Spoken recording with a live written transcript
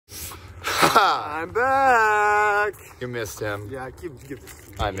I'm back. You missed him. Yeah,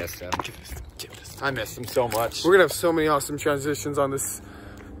 I missed him. I missed him so much. We're gonna have so many awesome transitions on this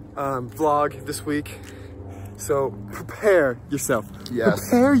vlog this week. So prepare yourself. Yes.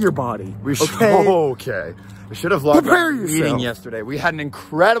 Prepare your body. We should, okay. We should have vlogged Prepare our yourself. meeting yesterday. We had an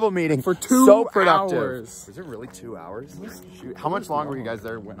incredible meeting For 2 so productive. hours. Was it really 2 hours? Shoot. How much longer were you guys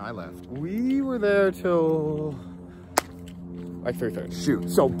there when I left? We were there till like 3:30. Shoot.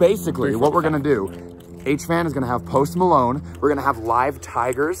 So basically, what we're gonna do, H-Fan is gonna have Post Malone. We're gonna have live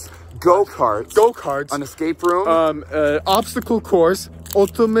tigers, go-karts, an escape room, obstacle course,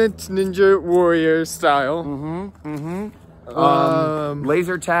 Ultimate Ninja Warrior style.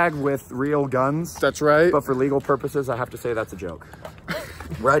 laser tag with real guns. That's right. But for legal purposes, I have to say that's a joke.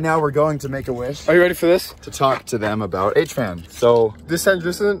 Right now, we're going to Make-A-Wish Are you ready for this? to talk to them about H-Fan. So This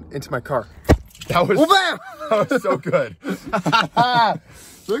transition into my car. that was, that was so good.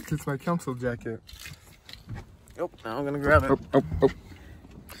 Look, it's my council jacket. Nope, now I'm gonna grab it.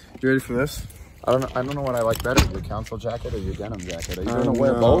 You ready for this? I don't know what I like better, your council jacket or your denim jacket. Are you I gonna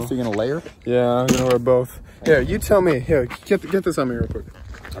wear know. both? Are you gonna layer? Yeah, I'm gonna wear both. Here, you tell me. Here, get this on me real quick.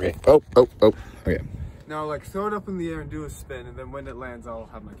 Okay. Okay. Now, like, throw it up in the air and do a spin, and then when it lands, I'll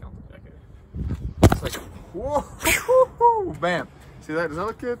have my council jacket. It's like, whoa, bam. See that? Does that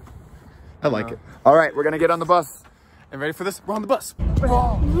look good? I like it. All right, we're gonna get on the bus. And ready for this? We're on the bus.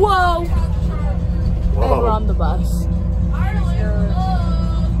 Whoa! And we're on the bus.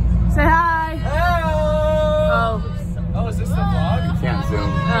 Say hi! Oh. Oh, is this the vlog? Can't zoom,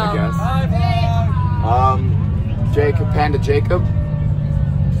 I Oh. guess. Jacob, Panda Jacob.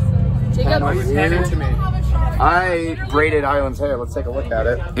 Jacob. Hand it to me. I braided Island's hair. Let's take a look at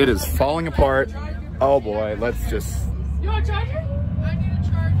it. It is falling apart. Oh boy, let's just You want a charger? I need a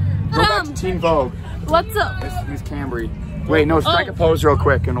charger. go back to Teen Vogue. What's up? He's Cambry. Wait, no, strike a pose real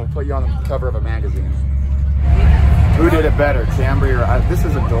quick and we'll put you on the cover of a magazine. Who did it better, Cambry or I? This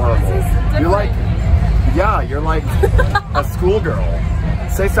is adorable. You're like, yeah, you're like a schoolgirl.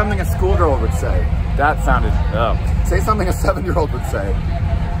 Say something a schoolgirl would say. That sounded, say something a 7-year-old would say.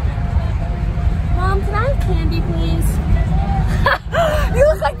 Mom, can I have candy, please? You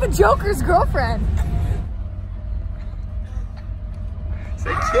look like the Joker's girlfriend.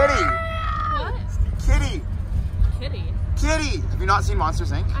 Say kitty. What? Kitty. Kitty. Kitty. Have you not seen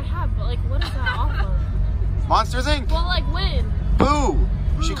Monsters, Inc.? I have, but like, what is that off of? Monsters, Inc.? Well, like, when? Boo.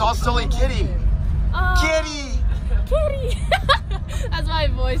 She calls Sully Kitty. Kitty. Kitty. As my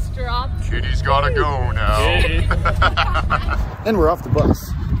voice dropped. Kitty's gotta go now. And we're off the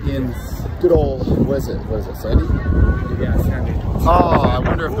bus in good old, what is it, Sandy? Yeah, Sandy. Oh, I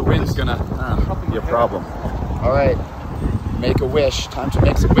wonder if the wind's gonna be a problem. All right, make a wish. Time to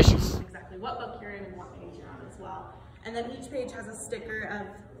make some wishes. Exactly what book you're in and what page you're on as well. And then each page has a sticker of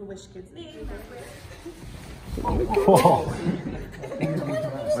the Wish Kid's name. Wait,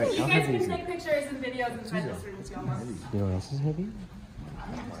 you guys can take pictures and videos inside this room too. You know what else is heavy?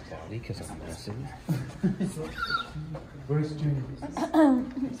 My body, because I'm massive. Where's Journey?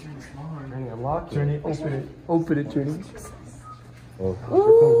 Journey, unlock it. Journey, open it. Open it, Journey. Oh,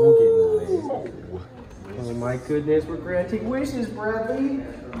 we'll get in the way. Oh my goodness, we're granting wishes, Bradley.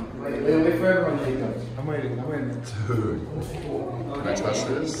 Wait for everyone to go. I'm waiting. Dude, can I touch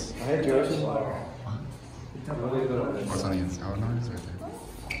this? Hi, Josh. What's on the inside? Oh, no, it's right there.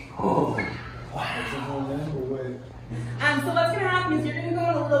 So what's going to happen is you're going to go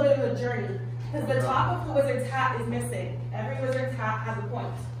on a little bit of a journey. Because the top of the wizard's hat is missing. Every wizard's hat has a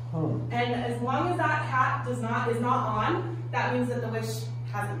point. And as long as that hat is not on, that means that the wish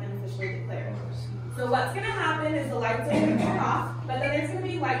hasn't been officially declared. So what's going to happen is the lights are going to turn off, but then there's going to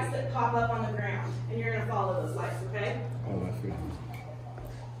be lights that pop up on the ground. And you're going to follow those lights, okay? Oh, I forgot.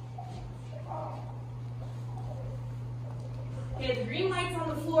 Okay, the green lights on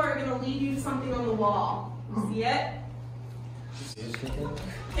the floor are going to lead you to something on the wall. You see it?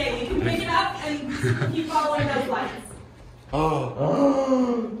 Okay, you can pick it up and keep following those lights.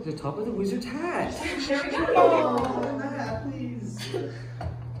 Oh, the top of the wizard's hat. There we go. Please.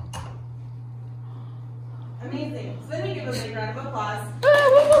 Amazing. So then we give a big round of applause.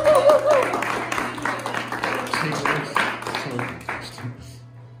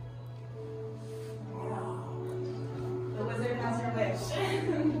 The wizard has her wish.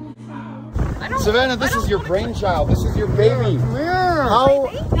 Savannah, this is your brainchild. This is your baby. How,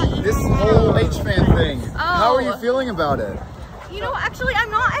 this whole H-Fan thing, how are you feeling about it? You know, actually, I'm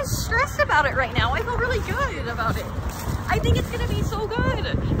not as stressed about it right now. I feel really good about it. I think it's gonna be so good.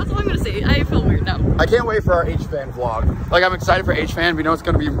 That's all I'm gonna say. I feel weird now. I can't wait for our H-Fan vlog. Like, I'm excited for H-Fan. We know it's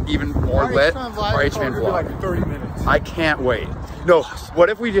gonna be even more lit. Our H-Fan vlog. Like 30 minutes. I can't wait. No, what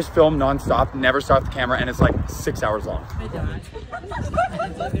if we just film nonstop, never stop the camera, and it's like 6 hours long?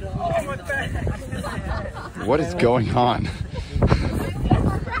 What is going on?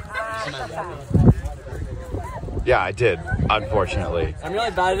 Yeah, I did, unfortunately. I'm really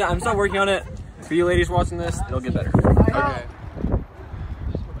bad at it. I'm still working on it. For you ladies watching this, it'll get better. Okay.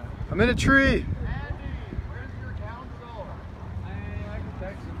 I'm in a tree.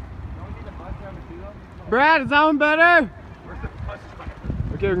 Brad, is that one better?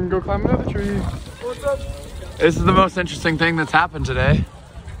 Okay, we can go climb another tree. What's up? This is the most interesting thing that's happened today.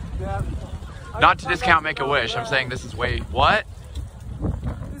 Yeah. Not to discount Make-A-Wish, I'm saying this is way, what?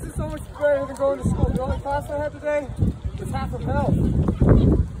 This is so much better than going to school. The only class I had today was half of health.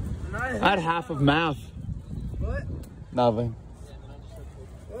 I had half of math. What? Nothing.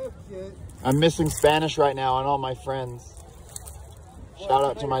 Okay. I'm missing Spanish right now and all my friends. Shout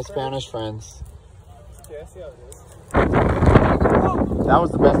out to my Spanish friends. Okay, I see how it is. That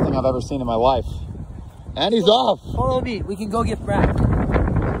was the best thing I've ever seen in my life. And he's off. Follow me. We can go get Brad.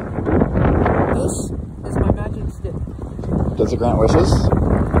 This is my magic stick. Does it grant wishes?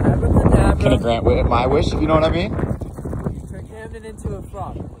 Abracadabra. Can it grant my wish, if you know what I mean? Turn Camden into a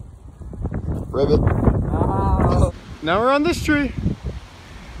frog. Ribbit. Oh. Now we're on this tree.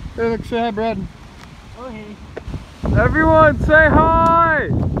 Hey, look, say hi, Brad. Oh, hey. Everyone, say hi!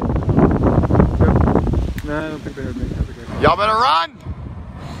 Nah, I don't think they heard me. That's okay. Y'all better run!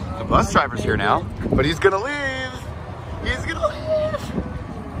 The bus driver's here now, but he's gonna leave. He's gonna leave.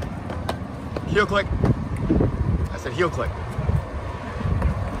 Heel click. I said heel click.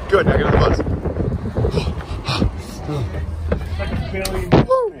 Good, now get on the bus.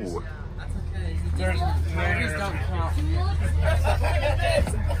 Woo!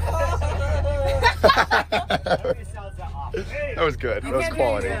 That was good. That was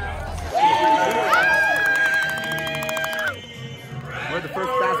quality. We're at the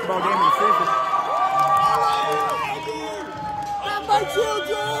first basketball game in the season. Not my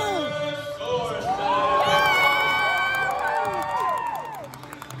children!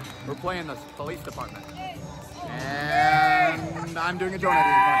 We're playing the police department. And I'm doing a donut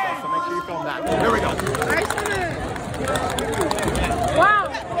eating contest, so make sure you film that. Here we go. Wow.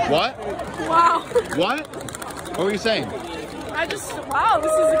 What? Wow. What? What were you saying? Wow,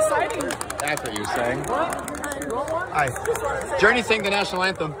 this is exciting. That's what you were saying. Hi. Journey sang the national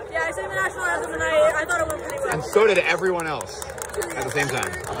anthem. Yeah, I sang the national anthem and I thought it went pretty well. And so did everyone else at the same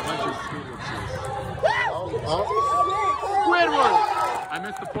time. Squidward! I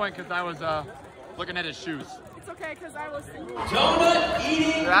missed the point because I was looking at his shoes. It's okay, because I was thinking. Donut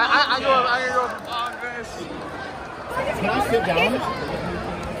eating! I go on this. Can I sit down?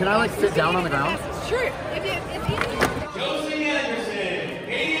 Can I like sit down on the ground? Sure. Josie Anderson,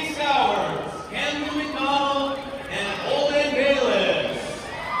 Katie Sowers, Andrew McDonald, and Holden Bayless.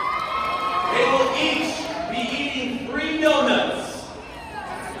 They will each be eating 3 donuts.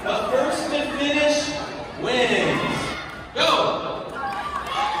 The first to finish wins. Go!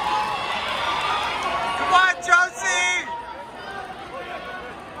 Come on, Josie!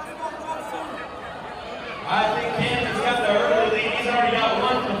 I think Camden's got the early lead. He's already got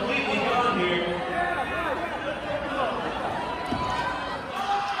one completely gone here.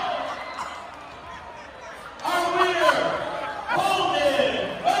 Our winner, Holden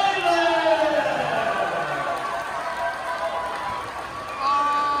Bayless!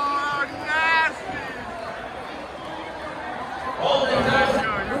 Oh, nasty! Holden does.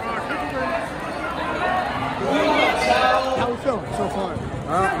 How we feeling so far?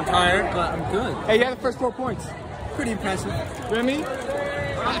 I'm tired, but I'm good. Hey, you had the first 4 points. Pretty impressive. Remy?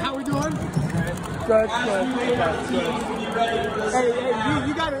 How we doing? Good. Hey,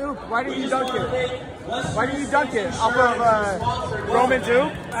 you got an oop. Why didn't you dunk it? Why didn't you dunk it? Off of Roman's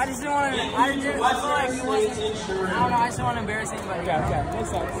oop? I just didn't want to. I feel like he wasn't. I don't know. I just don't want to embarrass anybody. Okay, makes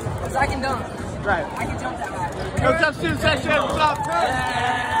sense. Because I can dunk. Right. I can jump that high. What's up, student section? What's up?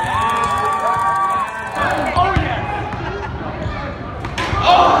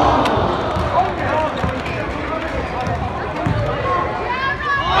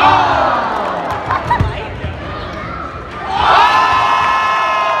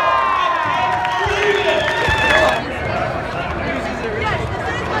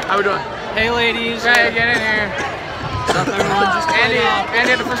 How we doing? Hey, ladies. Hey, get in here. What's up, everyone? Just Andy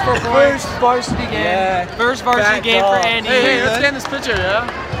had the first 4 points. varsity game. First varsity game for Andy. Hey, let's get in this picture, yeah?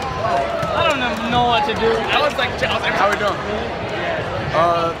 I don't know what to do. I was like, how we doing?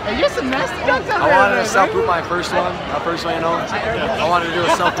 Hey, you have some nasty dunks out I there. wanted to self-boot my first one. Personally, you know. I wanted to do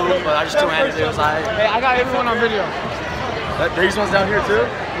a self-boot, but I just two-handed it. It was Hey, I got everyone on video. These ones down here, too?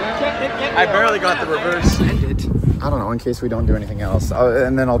 I barely got the reverse. I don't know, in case we don't do anything else.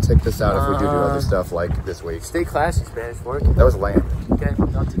 And then I'll take this out if we do other stuff like this week. Stay classy, Spanish fork. That was lame. Okay,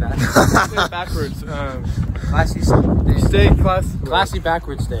 don't do that. Stay backwards. Classy. Stay classy. Classy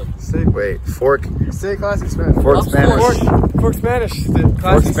backwards stay. Wait, fork. Stay classy Spanish. Fork Spanish. Fork Spanish.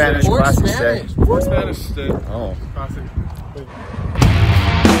 Fork Spanish, Fork classy Spanish. stay. Fork Spanish. Stay. Oh. Classy.